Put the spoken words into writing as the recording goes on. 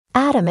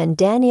Adam and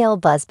Danielle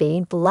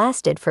Busby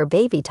blasted for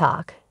baby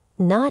talk.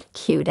 Not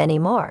cute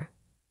anymore.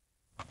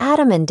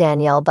 Adam and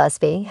Danielle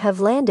Busby have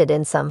landed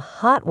in some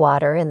hot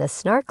water in the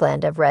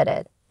snarkland of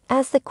Reddit,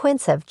 as the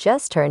Quints have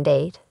just turned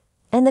 8,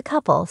 and the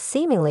couple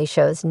seemingly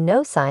shows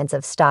no signs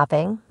of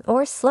stopping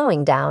or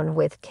slowing down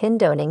with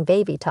condoning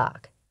baby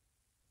talk.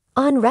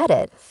 On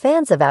Reddit,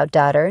 fans of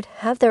Outdaughtered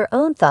have their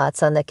own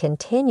thoughts on the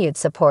continued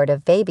support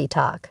of baby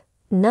talk,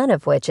 none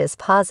of which is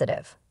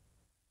positive.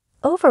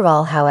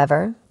 Overall,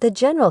 however, the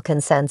general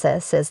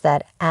consensus is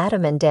that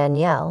Adam and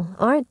Danielle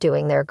aren't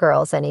doing their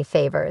girls any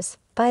favors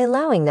by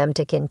allowing them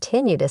to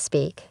continue to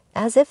speak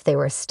as if they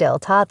were still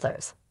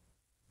toddlers.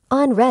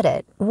 On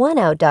Reddit, one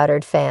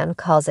Outdaughtered fan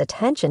calls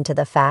attention to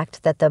the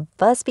fact that the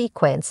Busby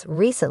Quints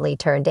recently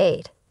turned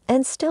 8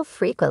 and still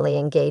frequently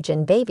engage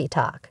in baby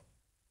talk.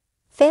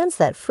 Fans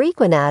that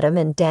frequent Adam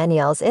and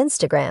Danielle's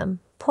Instagram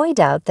point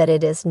out that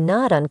it is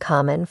not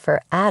uncommon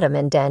for Adam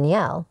and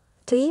Danielle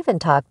to even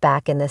talk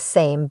back in the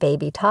same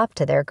baby talk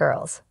to their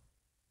girls.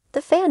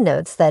 The fan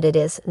notes that it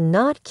is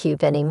not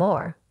cute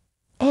anymore,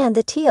 and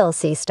the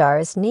TLC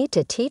stars need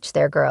to teach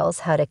their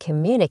girls how to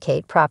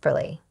communicate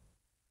properly.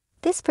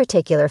 This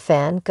particular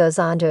fan goes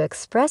on to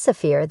express a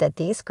fear that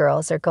these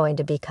girls are going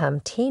to become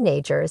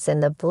teenagers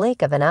in the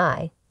blink of an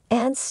eye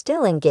and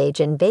still engage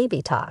in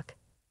baby talk.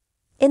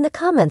 In the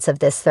comments of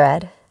this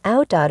thread,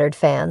 Outdaughtered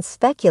fans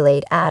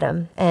speculate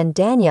Adam and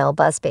Danielle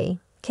Busby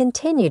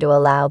continue to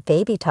allow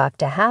baby talk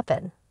to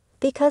happen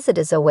because it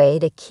is a way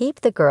to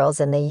keep the girls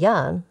in the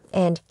young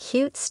and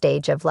cute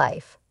stage of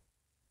life.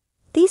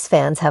 These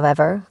fans,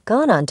 however,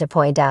 gone on to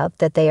point out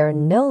that they are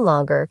no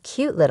longer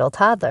cute little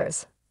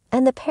toddlers,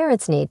 and the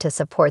parents need to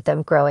support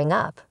them growing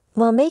up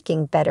while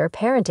making better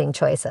parenting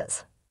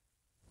choices.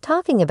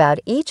 Talking about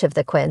each of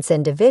the Quints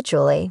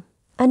individually,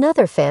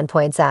 another fan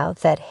points out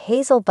that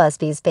Hazel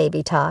Busby's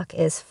baby talk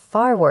is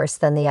far worse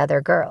than the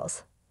other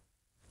girls.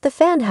 The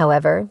fan,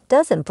 however,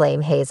 doesn't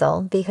blame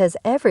Hazel because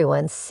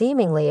everyone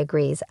seemingly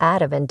agrees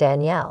Adam and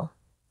Danielle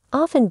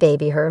often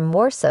baby her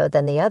more so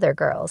than the other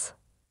girls.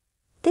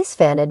 This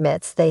fan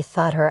admits they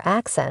thought her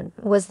accent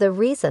was the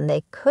reason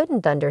they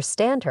couldn't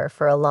understand her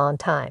for a long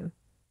time,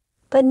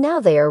 but now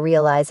they are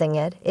realizing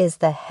it is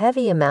the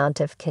heavy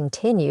amount of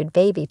continued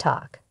baby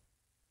talk.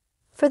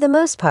 For the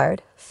most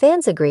part,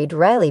 fans agreed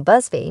Riley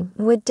Busby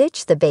would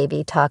ditch the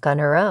baby talk on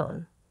her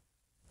own,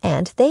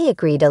 and they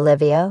agreed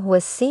Olivia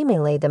was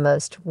seemingly the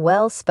most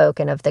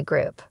well-spoken of the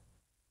group.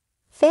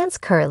 Fans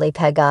currently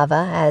peg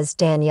Ava as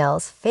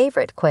Danielle's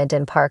favorite Quint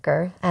and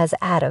Parker as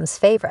Adam's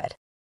favorite.